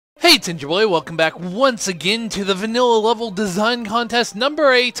Hey Ginger Boy, welcome back once again to the Vanilla Level Design Contest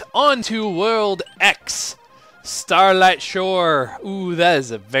number 8 onto World X. Starlight Shore. Ooh, that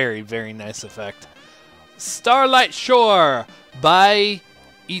is a very, very nice effect. Starlight Shore by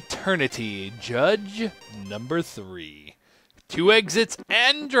Eternity. Judge number 3. 2 exits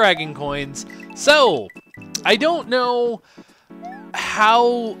and dragon coins. So, I don't know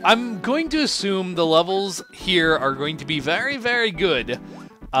how... I'm going to assume the levels here are going to be very, very good.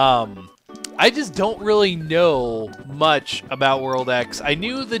 I just don't really know much about World X. I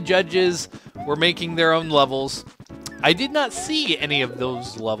knew the judges were making their own levels. I did not see any of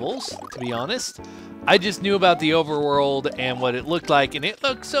those levels, to be honest. I just knew about the overworld and what it looked like, and it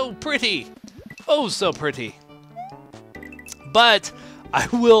looked so pretty. Oh, so pretty. But I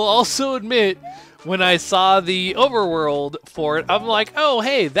will also admit, when I saw the overworld for it, I'm like, oh,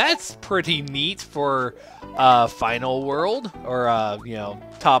 hey, that's pretty neat for final world, or, you know,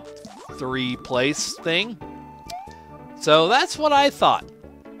 top 3 place thing. So that's what I thought.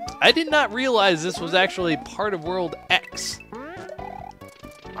 I did not realize this was actually part of World X.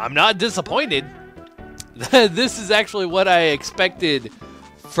 I'm not disappointed. This is actually what I expected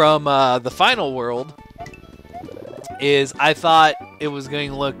from the final world. I thought it was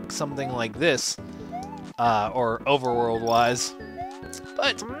going to look something like this, or overworld-wise.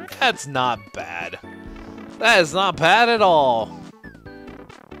 But that's not bad. That is not bad at all.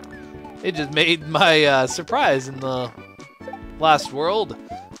 It just made my surprise in the last world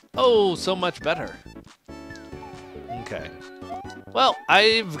oh so much better. Okay. Well,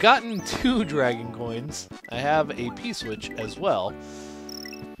 I've gotten 2 dragon coins. I have a P-switch as well.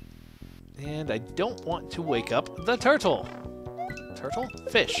 And I don't want to wake up the turtle. Turtle?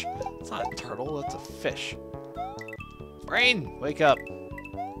 Fish. It's not a turtle, that's a fish. Brain, wake up.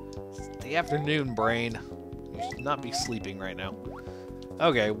 It's the afternoon, Brain. You should not be sleeping right now.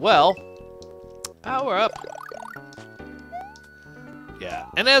 Okay, well, power up. Yeah,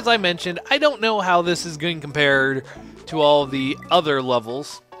 and as I mentioned, I don't know how this is going compared to all the other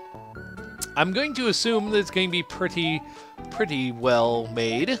levels. I'm going to assume that it's going to be pretty well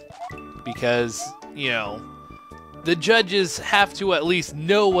made, because, you know, the judges have to at least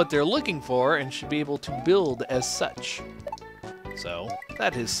know what they're looking for and should be able to build as such. So,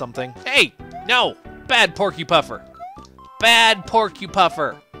 that is something. Hey, no! Bad Porcupuffer. Bad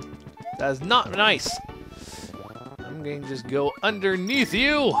Porcupuffer. That is not nice. I'm going to just go underneath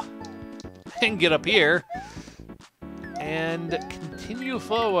you and get up here and continue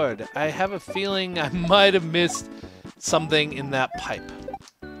forward. I have a feeling I might have missed something in that pipe,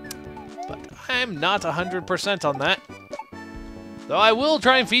 but I'm not 100% on that. Though I will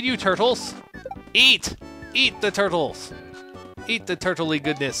try and feed you turtles. Eat! Eat the turtles. Eat the turtley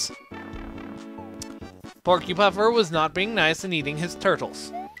goodness. Porcupuffer was not being nice and eating his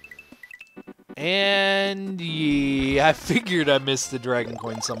turtles. And yeah, I figured I missed the dragon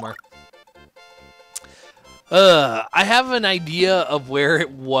coin somewhere. I have an idea of where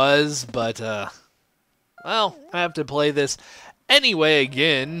it was, but well, I have to play this anyway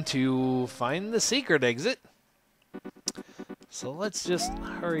again to find the secret exit. So let's just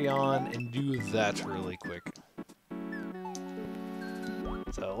hurry on and do that really quick.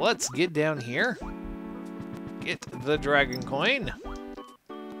 So let's get down here. Get the dragon coin.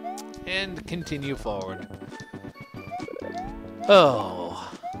 And continue forward.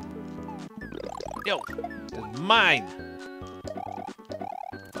 Oh. Yo, it's mine.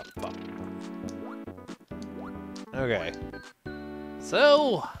 Okay.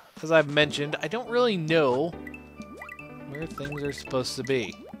 So, as I've mentioned, I don't really know where things are supposed to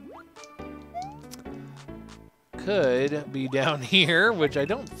be. Could be down here, which I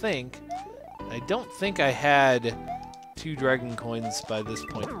don't think. I don't think I had 2 dragon coins by this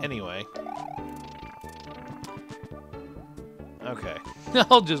point anyway. Okay.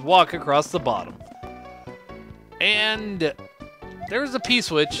 I'll just walk across the bottom. And there's a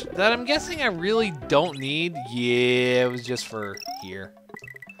P-switch that I'm guessing I really don't need. Yeah, it was just for here.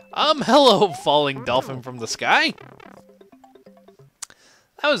 Hello, falling dolphin from the sky.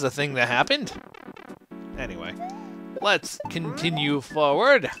 That was the thing that happened. Anyway, let's continue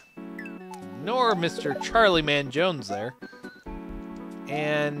forward. Ignore Mr. Charlie Man Jones there.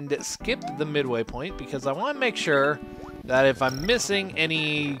 And skip the midway point, because I want to make sure that if I'm missing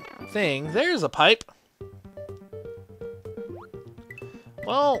anything... There's a pipe.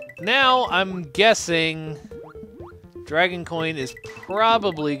 Well, now I'm guessing Dragon Coin is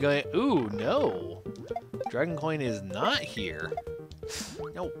probably going... Ooh, no. Dragon Coin is not here.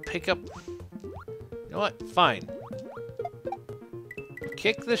 No, pick up... You know what? Fine.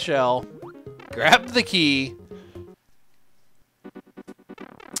 Kick the shell. Grab the key.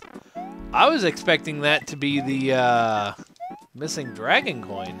 I was expecting that to be the missing dragon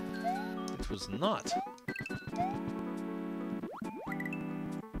coin, which was not.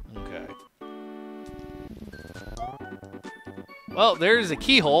 Okay. Well, there's a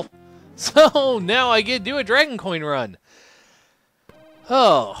keyhole. So now I get to do a dragon coin run.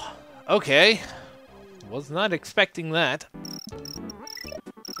 Oh, okay. Was not expecting that.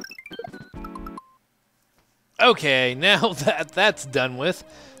 Okay, now that that's done with.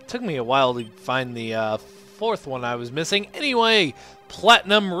 Took me a while to find the fourth one I was missing. Anyway,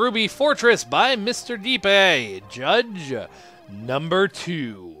 Platinum Ruby Fortress by Mr. Deepe, Judge number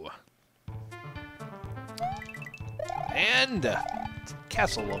 2. And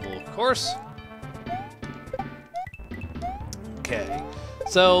castle level, of course. Okay,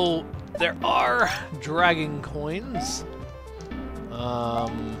 so there are dragon coins. I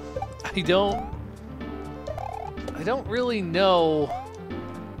don't really know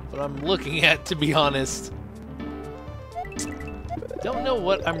what I'm looking at, to be honest. Don't know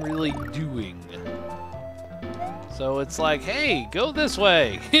what I'm really doing. So it's like, hey, go this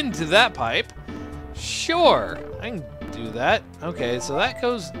way, into that pipe. Sure, I can do that. Okay, so that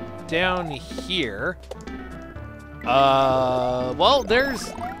goes down here. Well, there's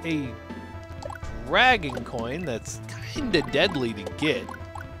a dragon coin that's kinda deadly to get.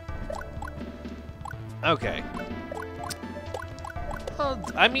 Okay. Well,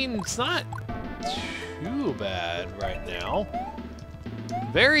 I mean, it's not too bad right now.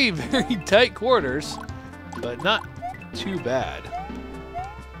 Very, very tight quarters, but not too bad.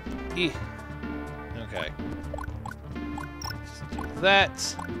 Okay. Just do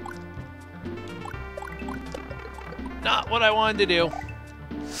that. Not what I wanted to do.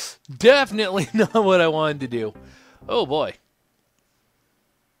 Definitely not what I wanted to do. Oh boy.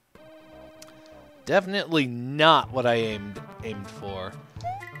 Definitely not what I aimed for.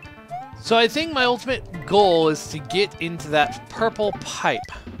 So I think my ultimate goal is to get into that purple pipe.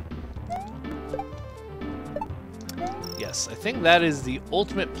 Yes, I think that is the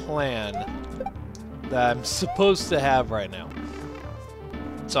ultimate plan that I'm supposed to have right now.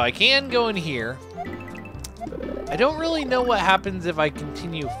 So I can go in here. I don't really know what happens if I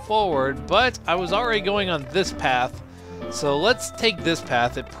continue forward, but I was already going on this path. So let's take this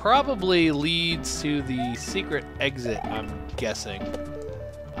path. It probably leads to the secret exit, I'm guessing.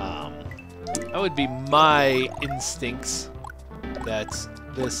 That would be my instincts that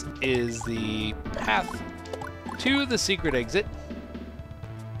this is the path to the secret exit.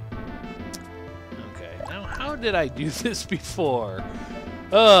 Okay, now how did I do this before?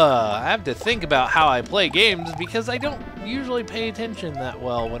 I have to think about how I play games because I don't usually pay attention that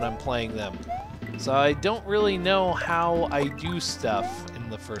well when I'm playing them. So I don't really know how I do stuff in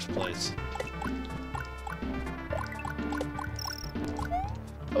the first place.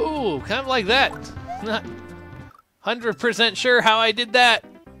 Ooh, kind of like that. Not 100% sure how I did that.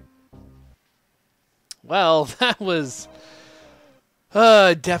 Well, that was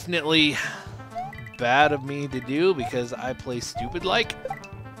definitely bad of me to do because I play stupid like.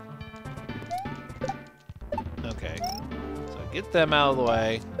 Okay, so get them out of the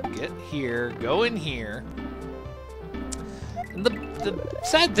way. Get here, go in here. And the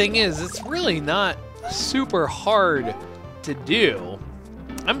sad thing is, it's really not super hard to do.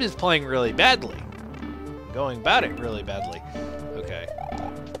 I'm just playing really badly. Going about it really badly. Okay.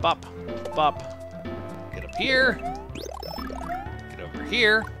 Bop, bop. Get up here. Get over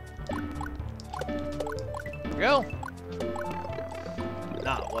here. There we go.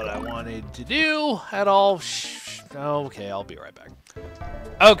 Not what I wanted to do at all. Shh. Okay, I'll be right back.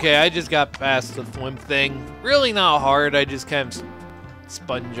 Okay, I just got past the thwimp thing. Really not hard. I just kind of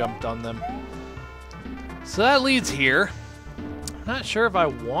spun jumped on them. So that leads here. Not sure if I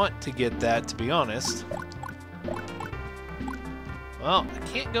want to get that, to be honest. Well, I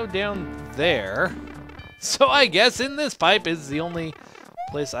can't go down there. So I guess in this pipe is the only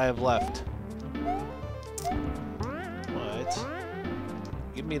place I have left. What?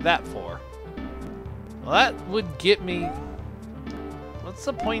 Give me that for? Well, that would get me... What's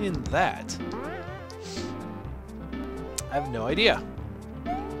the point in that? I have no idea.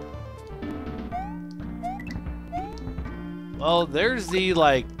 Well, there's the,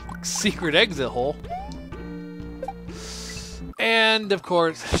 like, secret exit hole. And, of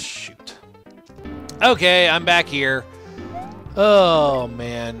course, shoot. Okay, I'm back here. Oh,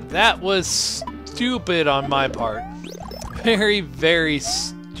 man. That was stupid on my part. Very, very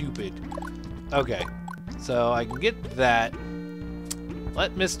stupid. Okay, so I can get that.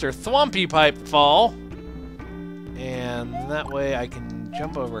 Let Mr. Thwompy Pipe fall. And that way I can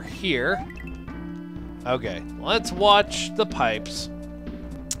jump over here. Okay, let's watch the pipes.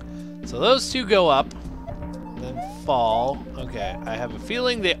 So those two go up, then fall. Okay, I have a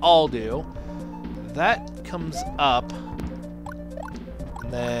feeling they all do. That comes up,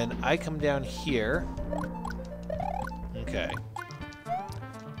 and then I come down here. Okay.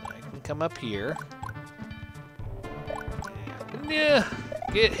 I can come up here. And, yeah,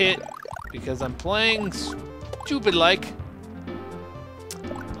 get hit because I'm playing stupid-like.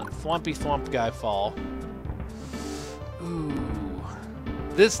 Let Thwompy Thwomp guy fall. Ooh.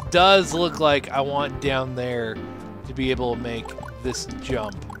 This does look like I want down there to be able to make this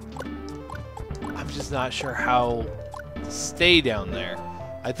jump. I'm just not sure how to stay down there.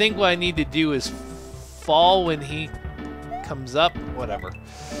 I think what I need to do is fall when he comes up. Whatever.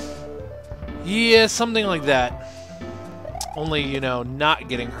 Yeah, something like that. Only, you know, not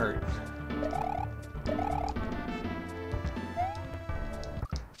getting hurt.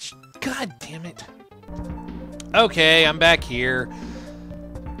 God damn it. Okay, I'm back here.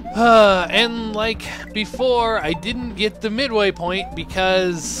 And like before, I didn't get the midway point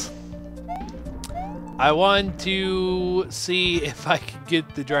because I wanted to see if I could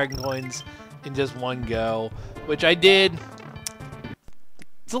get the dragon coins in just one go, which I did.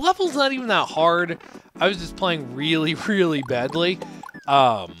 The level's not even that hard. I was just playing really, really badly.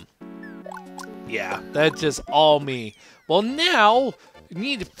 Yeah, that's just all me. Well, now we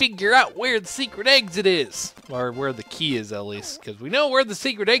need to figure out where the secret exit is. Or where the key is, at least. Because we know where the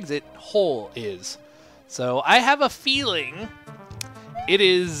secret exit hole is. So I have a feeling it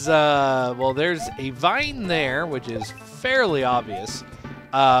is, well, there's a vine there, which is fairly obvious.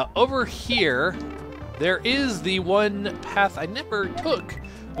 Over here, there is the one path I never took,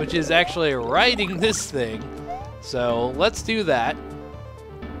 which is actually riding this thing. So let's do that.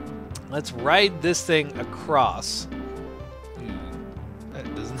 Let's ride this thing across.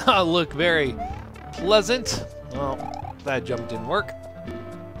 That does not look very pleasant. Well, that jump didn't work.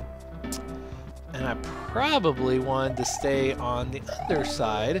 And I probably wanted to stay on the other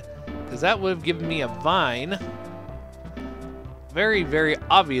side, because that would have given me a vine. Very, very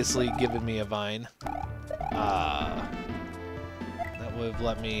obviously given me a vine. That would have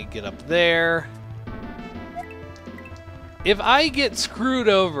let me get up there. If I get screwed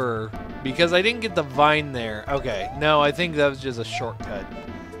over because I didn't get the vine there... Okay, no, I think that was just a shortcut.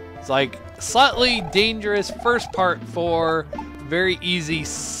 It's like slightly dangerous first part for very easy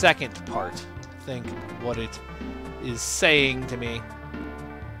second part. I think what it is saying to me.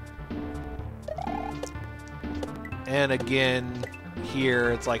 And again,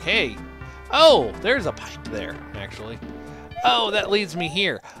 here it's like, hey, oh, there's a pipe there, actually. Oh, that leads me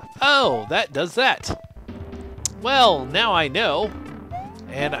here. Oh, that does that. Well, now I know.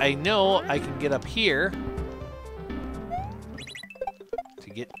 And I know I can get up here to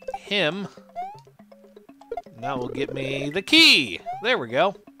get him. And that will get me the key. There we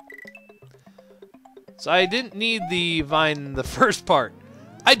go. So I didn't need the vine in the first part.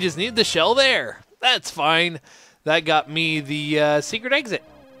 I just need the shell there. That's fine. That got me the secret exit.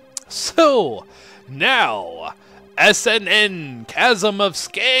 So, now, SNN Chasm of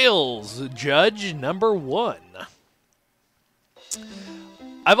Scales, Judge number 1.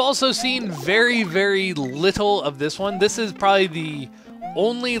 I've also seen very, very little of this one. This is probably the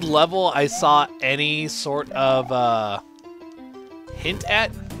only level I saw any sort of hint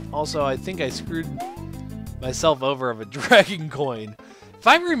at. Also, I think I screwed myself over of a dragon coin. If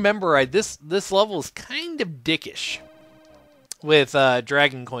I remember right, this level is kind of dickish with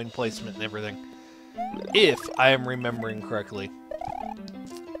dragon coin placement and everything. If I am remembering correctly.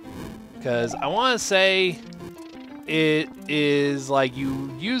 Because I want to say it is like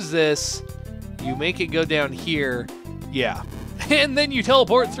you use this, you make it go down here, yeah. And then you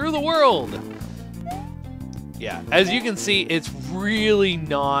teleport through the world. Yeah, as you can see, it's really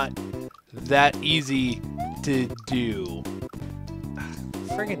not that easy to do.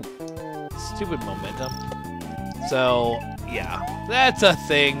 Friggin' stupid momentum. So, yeah, that's a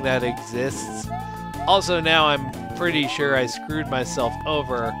thing that exists. Also, now I'm pretty sure I screwed myself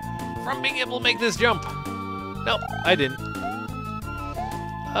over from being able to make this jump. Nope, I didn't.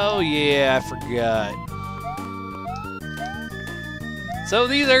 Oh yeah, I forgot. So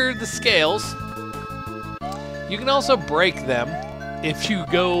these are the scales. You can also break them. If you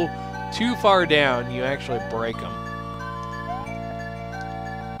go too far down, you actually break them.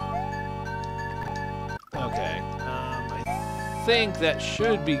 Okay, I think that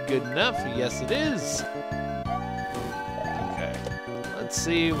should be good enough. Yes, it is. Okay, let's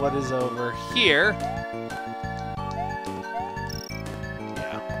see what is over here.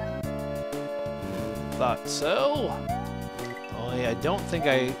 Thought so. Only I don't think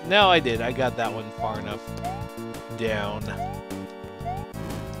I... No, I did. I got that one far enough down.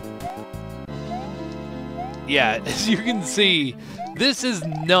 yeah, as you can see, this is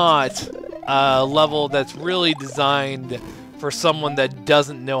not a level that's really designed for someone that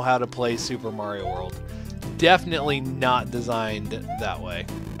doesn't know how to play Super Mario World. Definitely not designed that way.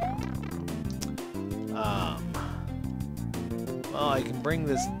 Well, I can bring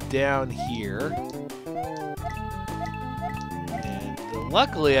this down here. And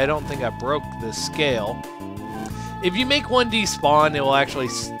luckily, I don't think I broke the scale. If you make 1D spawn, it will actually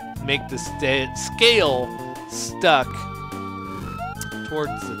make the scale stuck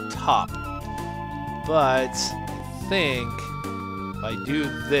towards the top. But I think if I do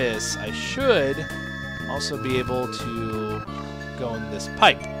this, I should also be able to go in this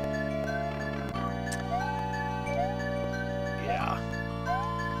pipe. Yeah.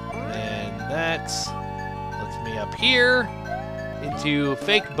 And that lets me up here into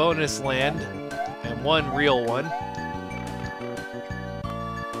fake bonus land and one real one.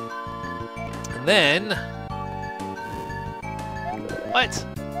 And then... What?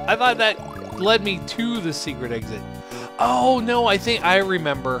 I thought that led me to the secret exit. Oh, no, I think I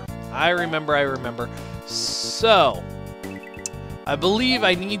remember. I remember. So, I believe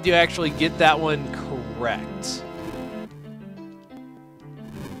I need to actually get that one correct.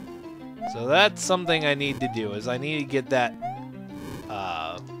 So that's something I need to do, is I need to get that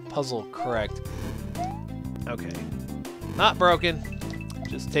puzzle correct. Okay. Not broken.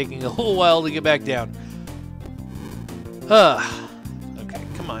 Just taking a little while to get back down. Okay,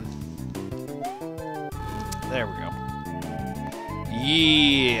 come on. There we go.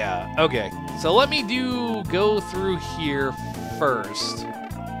 Yeah. Okay. So let me go through here first.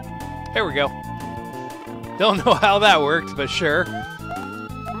 There we go. Don't know how that worked, but sure.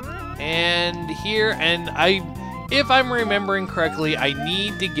 And here, and if I'm remembering correctly, I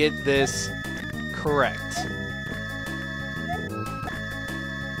need to get this correct.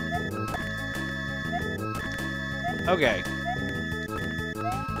 Okay.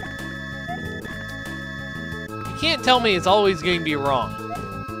 You can't tell me it's always going to be wrong.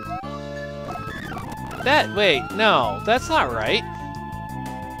 Wait, no, that's not right.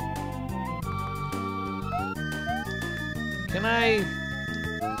 Can I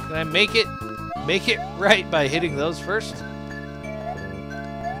make it right by hitting those first?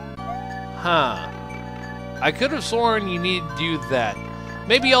 Huh. I could have sworn you need to do that.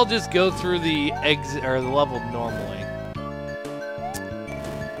 Maybe I'll just go through the exit or the level normally.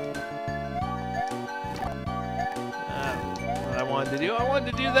 What I wanted to do? I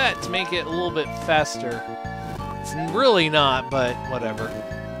wanted to do that to make it a little bit faster. It's really not, but whatever.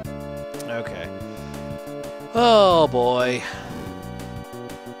 Okay. Oh boy.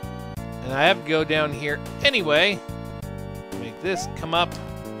 And I have to go down here anyway. Make this come up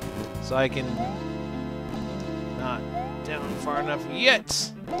so I can not down far enough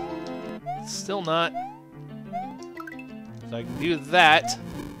yet. Still not. So I can do that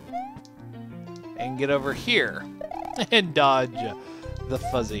and get over here and dodge the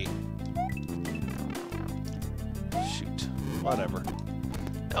fuzzy. Shoot. Whatever.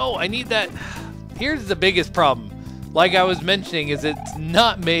 No, I need that. Here's the biggest problem. Like I was mentioning, is it's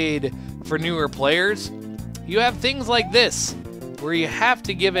not made for newer players. You have things like this, where you have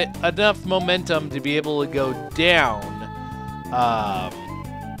to give it enough momentum to be able to go down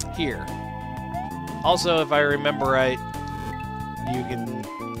here. Also, if I remember right, you can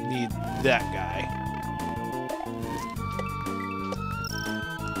need that guy.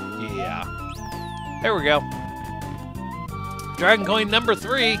 Yeah. There we go. Dragon Coin number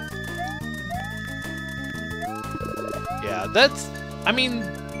 3. Yeah, that's... I mean,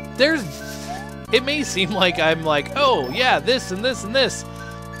 there's... It may seem like I'm like, oh, yeah, this and this and this.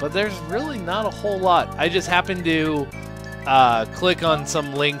 But there's really not a whole lot. I just happened to click on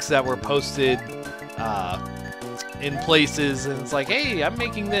some links that were posted in places. And it's like, hey, I'm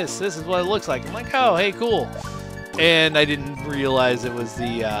making this. This is what it looks like. I'm like, oh, hey, cool. And I didn't realize it was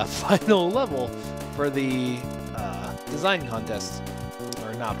the final level for the design contest.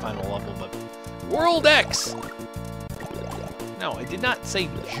 Or not final level, but World X! No, I did not say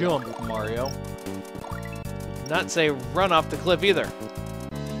jump, Mario. Did not say run off the cliff either.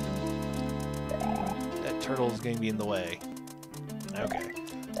 That turtle is going to be in the way. Okay.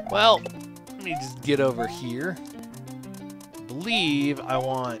 Well, let me just get over here. I believe I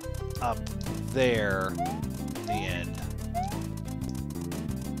want up there in the end.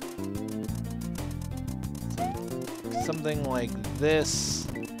 Something like this.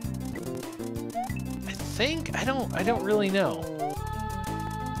 I don't really know.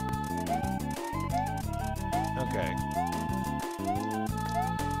 Okay.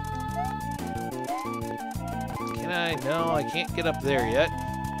 Can I? No, I can't get up there yet.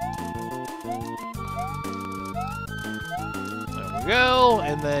 we go,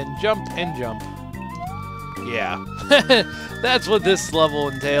 and then jump and jump. Yeah, that's what this level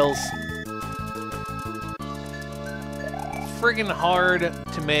entails. Friggin' hard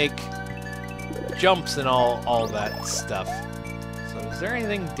to make jumps and all that stuff. So is there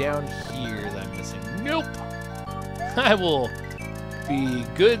anything down here that I'm missing? Nope. I will be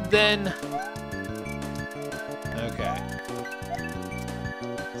good then. Okay.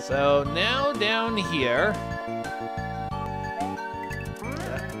 So now down here,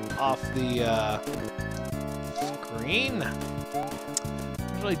 off the screen.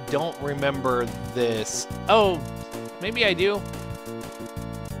 I really don't remember this. Oh, maybe I do.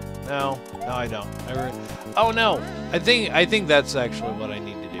 No, I don't. Oh no, I think that's actually what I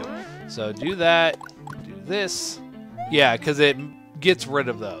need to do. So do that, do this. Yeah, because it gets rid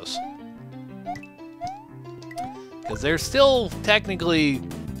of those. Because they're still technically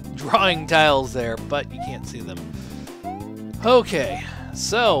drawing tiles there, but you can't see them. Okay,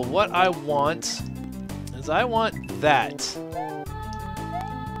 so what I want is I want that.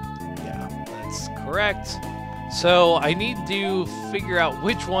 Yeah, that's correct. So I need to figure out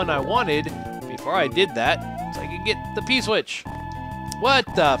which one I wanted before I did that, so I could get the P-switch. What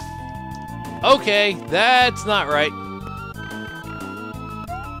the f... Okay, that's not right.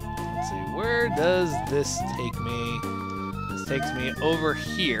 Let's see, where does this take me? This takes me over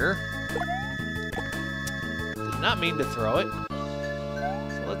here. Did not mean to throw it.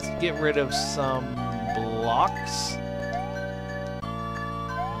 So let's get rid of some blocks.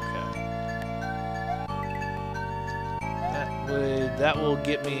 That will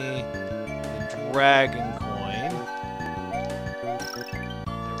get me the dragon coin.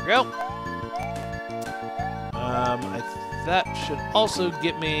 There we go. That should also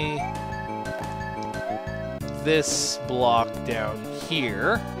get me this block down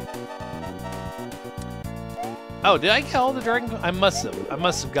here. Oh, did I get all the dragon coins? I must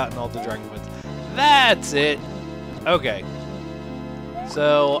have gotten all the dragon coins. That's it. Okay.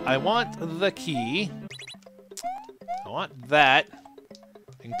 So I want the key. I want that.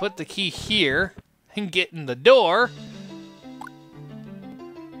 I can put the key here and get in the door.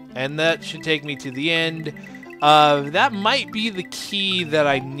 And that should take me to the end. That might be the key that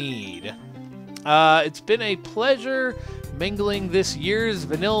I need. It's been a pleasure mingling this year's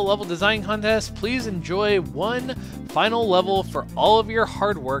vanilla level design contest. Please enjoy one final level for all of your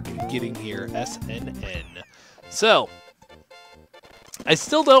hard work getting here. SNN. So, I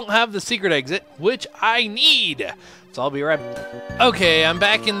still don't have the secret exit, which I need. So I'll be right back. Okay, I'm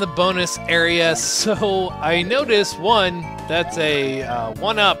back in the bonus area. So I noticed one, that's a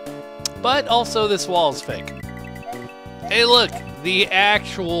 1-up, but also this wall is fake. Hey look, the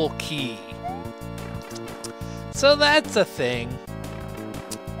actual key. So that's a thing.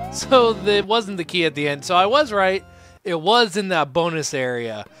 So it wasn't the key at the end. So I was right. It was in that bonus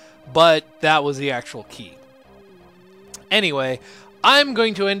area, but that was the actual key. Anyway, I'm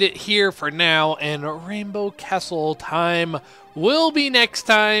going to end it here for now, and Rainbow Castle time will be next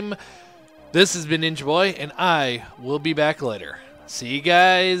time. This has been Ninja Boy, and I will be back later. See you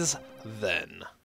guys then.